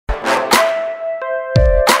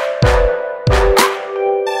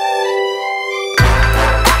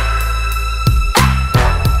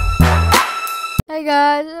Hey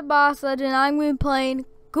guys, it's Boss Legend. I'm going to be playing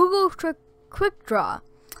Google Quick Draw,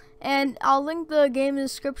 and I'll link the game in the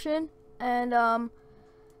description. And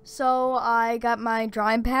so I got my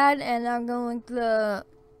drawing pad, and I'm going to link the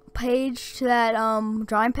page to that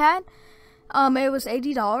drawing pad. It was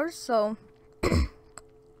 $80, so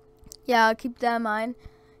yeah, keep that in mind.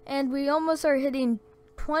 And we almost are hitting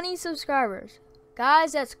 20 subscribers,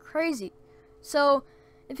 guys. That's crazy. So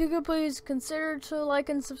if you could please consider to like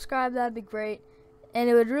and subscribe, that'd be great, and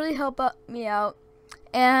it would really help me out.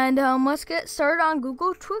 And let's get started on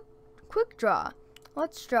Google Quick Draw.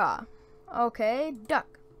 Let's draw. Okay, duck.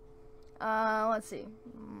 Let's see.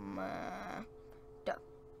 Duck.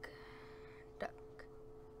 Duck.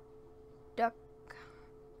 Duck.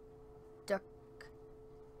 Duck.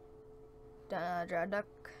 Draw duck.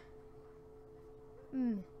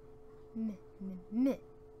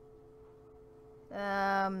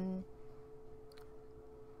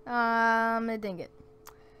 I didn't get.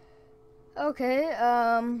 Okay,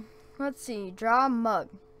 let's see. Draw a mug.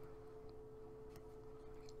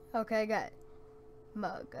 Okay, got it.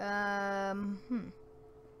 Mug.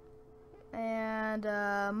 And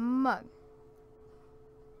mug.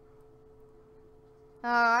 Oh,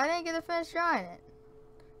 I didn't get to finish drawing it.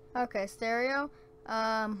 Okay, stereo. We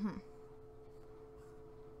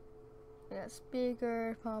got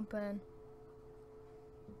speaker pumping.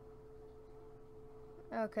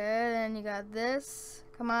 Okay, then you got this.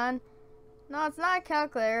 Come on. No, it's not a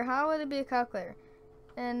calculator. How would it be a calculator?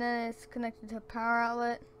 And then it's connected to a power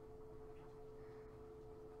outlet.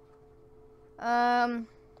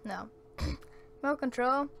 No. Remote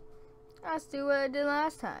control. Let's do what I did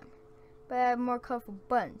last time, but I have more colorful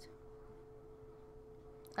buttons.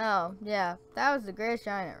 Oh, yeah. That was the greatest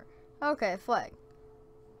drawing ever. Okay, flag.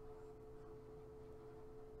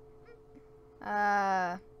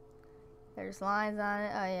 There's lines on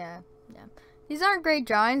it. Oh, yeah. Yeah. These aren't great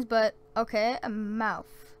drawings, but okay. A mouth.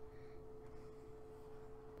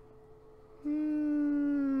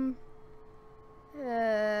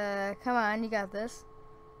 Come on, you got this.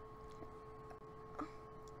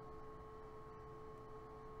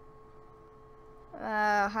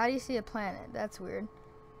 How do you see a planet? That's weird.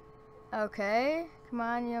 Okay. Come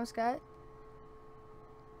on, you almost got it.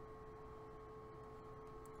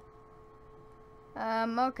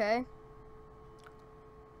 Okay.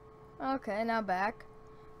 Okay, now back.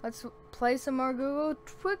 Let's play some more Google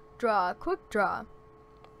Quick Draw.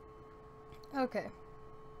 Okay.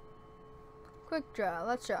 Quick Draw.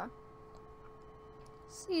 Let's draw.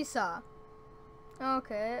 Seesaw.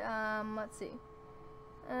 Okay, let's see.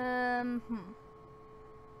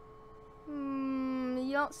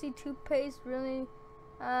 You don't see toothpaste, really?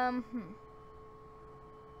 How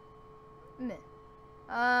do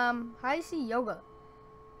you see yoga?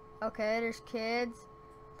 Okay, there's kids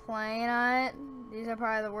playing on it. These are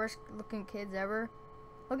probably the worst looking kids ever.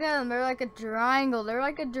 Look at them, they're like a triangle. They're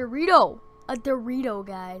like a Dorito. A Dorito,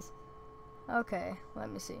 guys. Okay, let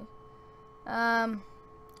me see.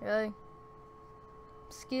 Really?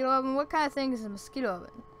 Mosquito oven? What kind of thing is a mosquito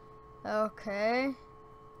oven? Okay.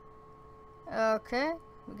 Okay,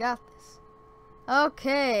 we got this.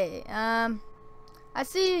 Okay, I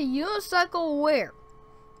see a unicycle where?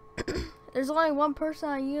 There's only one person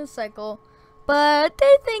on a unicycle, but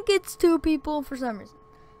they think it's two people for some reason.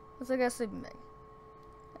 Looks like a sleeping bag.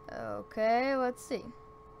 Okay, let's see.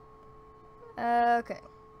 Okay.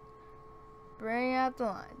 Bring out the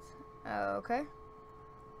lines. Okay.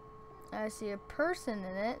 I see a person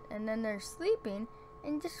in it, and then they're sleeping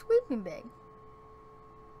in the sleeping bag.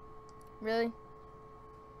 Really?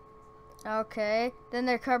 Okay. Then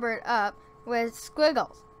they're covered up with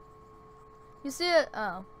squiggles. You see it?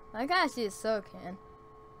 Oh. I kind of see a soda can.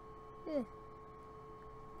 Yeah.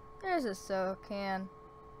 There's a soda can.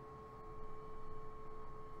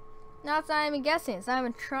 Now it's not even guessing. It's not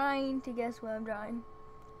even trying to guess what I'm drawing.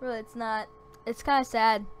 Really, it's not. It's kind of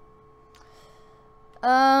sad.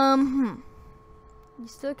 You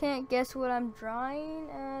still can't guess what I'm drawing?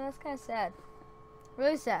 That's kind of sad.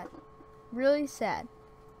 Really sad. Really sad.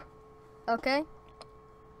 Okay.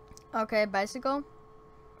 Okay, bicycle.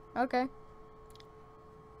 Okay.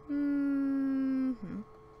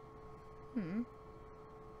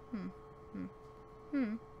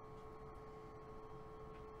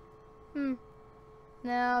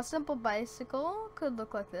 Now, a simple bicycle could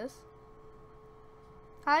look like this.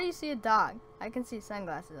 How do you see a dog? I can see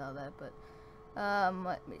sunglasses and all that, but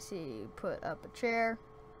let me see. Put up a chair.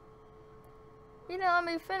 You didn't let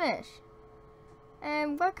me finish.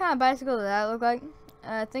 And what kind of bicycle does that look like?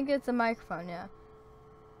 I think it's a microphone, yeah.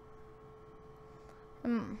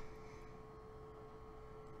 And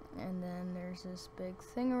then there's this big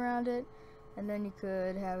thing around it. and then you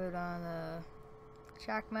could have it on a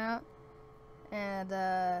shock mount, and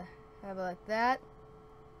have it like that,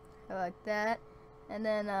 and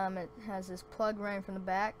then it has this plug running from the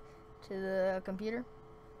back to the computer,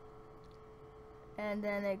 and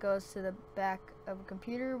then it goes to the back of a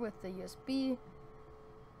computer with the USB.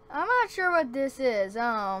 I'm not sure what this is.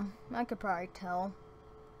 I could probably tell.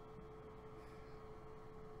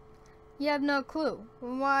 You have no clue.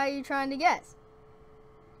 Why are you trying to guess?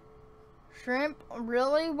 Shrimp?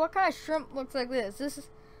 Really? What kind of shrimp looks like this? This is,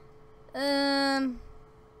 now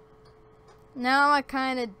I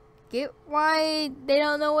kind of get why they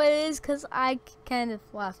don't know what it is, because I kind of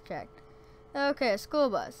lost track. Okay, school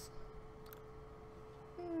bus.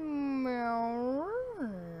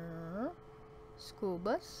 School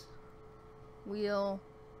bus. Wheel.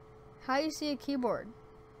 How do you see a keyboard?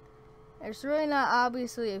 It's really not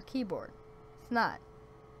obviously a keyboard. It's not.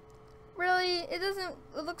 Really, it doesn't.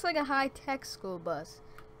 It looks like a high-tech school bus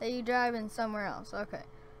that you drive in somewhere else. Okay.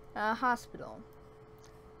 Hospital.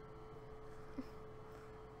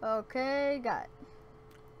 Okay, got it.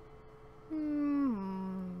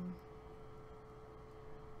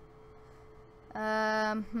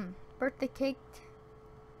 Birthday cake.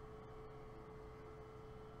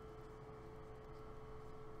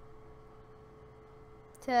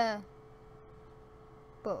 Table.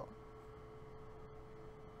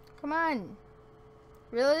 Come on.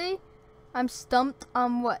 Really? I'm stumped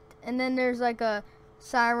on what? And then there's like a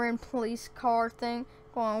siren police car thing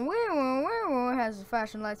going woo woo woo woo. It has the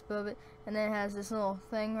flashing lights above it, and then it has this little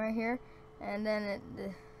thing right here, and then it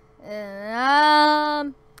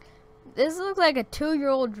this looks like a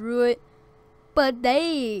 2-year-old drew it, but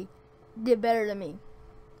they did better than me.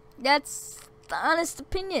 That's the honest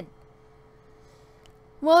opinion.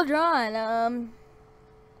 Well drawn.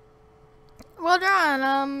 Well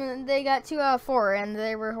drawn. They got 2 out of 4, and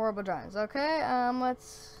they were horrible drawings. Okay.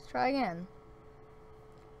 Let's try again.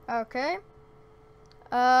 Okay.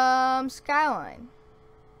 Skyline.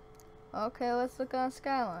 Okay, let's look on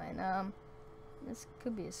skyline. This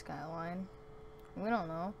could be a skyline. We don't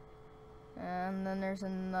know. And then there's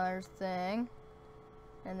another thing,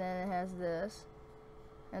 and then it has this,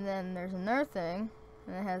 and then there's another thing,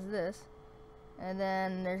 and it has this, and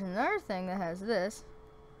then there's another thing that has this,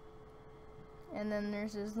 and then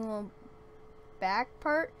there's this little back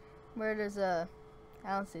part where there's a,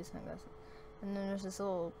 I don't see sunglasses, and then there's this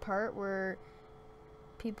little part where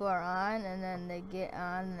people are on, and then they get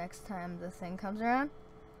on the next time the thing comes around.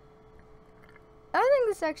 I think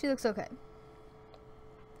this actually looks okay.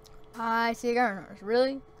 I see a garden hose.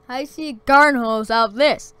 Really? I see a garden hose out of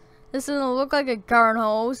this. This doesn't look like a garden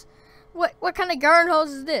hose. What kind of garden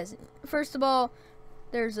hose is this? First of all,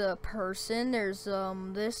 there's a person. There's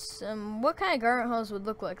this. What kind of garden hose would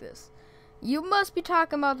look like this? You must be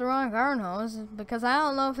talking about the wrong garden hose, because I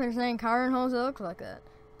don't know if there's any garden hose that looks like that.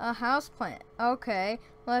 A house plant. Okay,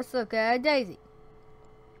 let's look at a daisy.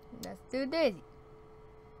 Let's do a daisy.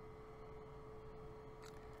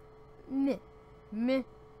 Meh, meh.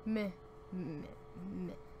 Meh, meh,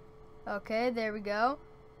 meh. Okay, there we go.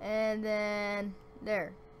 And then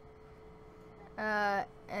there. And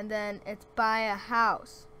then it's by a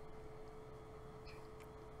house.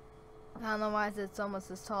 I don't know why it's almost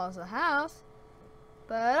as tall as a house,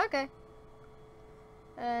 but okay.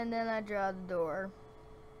 And then I draw the door.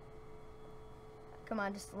 Come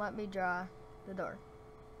on, just let me draw the door.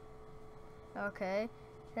 Okay.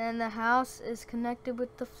 And the house is connected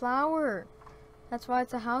with the flower. That's why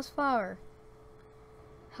it's a house flower.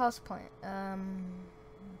 House plant.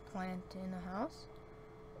 Plant in a house?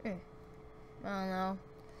 I don't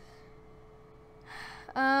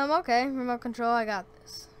know. Okay. Remote control, I got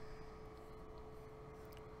this.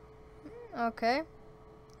 Okay.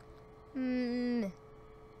 Meh.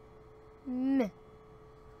 Meh.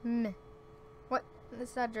 Meh. What?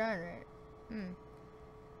 It's not drawing right. And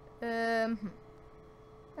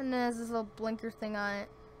then there's this little blinker thing on it.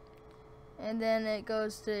 And then it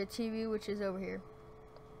goes to TV, which is over here.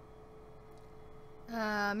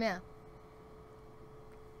 Yeah.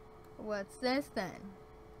 What's this then?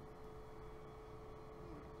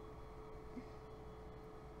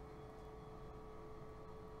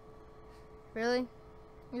 Really?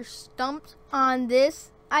 You're stumped on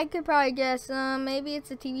this? I could probably guess, maybe it's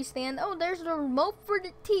a TV stand. Oh, there's the remote for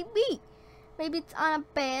the TV. Maybe it's on a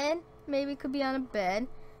bed. Maybe it could be on a bed.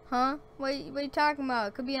 Huh? What are you talking about?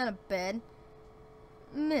 It could be on a bed.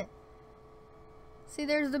 Meh. See,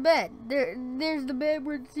 there's the bed. There's the bed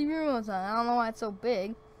where the TV remote's on. I don't know why it's so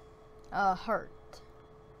big. Heart.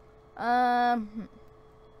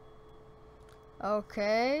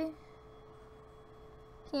 Okay.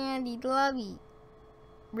 Candy Lovey.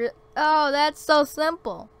 Oh, that's so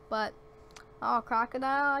simple. But, oh,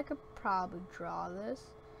 crocodile, I could probably draw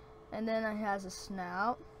this. And then it has a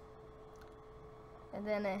snout. And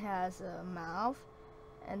then it has a mouth.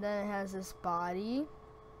 And then it has this body,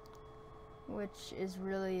 which is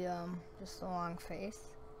really just a long face.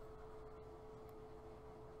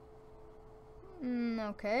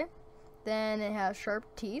 Okay. Then it has sharp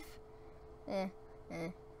teeth.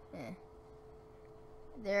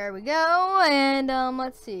 There we go. And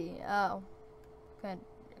let's see. Oh,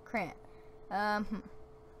 crayon.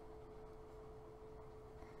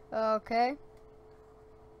 Okay.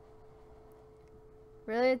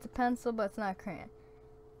 Really, it's a pencil, but it's not a crayon.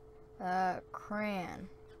 Crayon.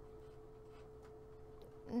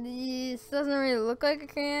 This doesn't really look like a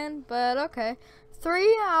crayon, but okay.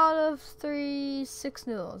 3 out of 3 6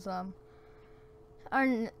 noodles.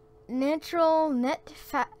 Our natural net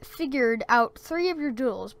figured out 3 of your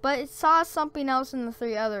doodles, but it saw something else in the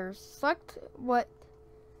 3 others. Select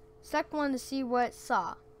one to see what it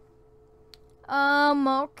saw.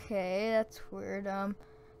 Okay, that's weird.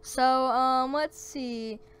 Let's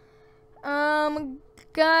see.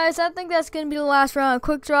 Guys, I think that's gonna be the last round of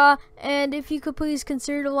Quick Draw, and if you could please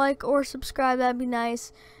consider to like or subscribe, that'd be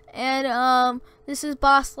nice. And this is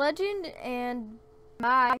Boss Legend, and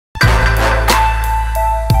bye.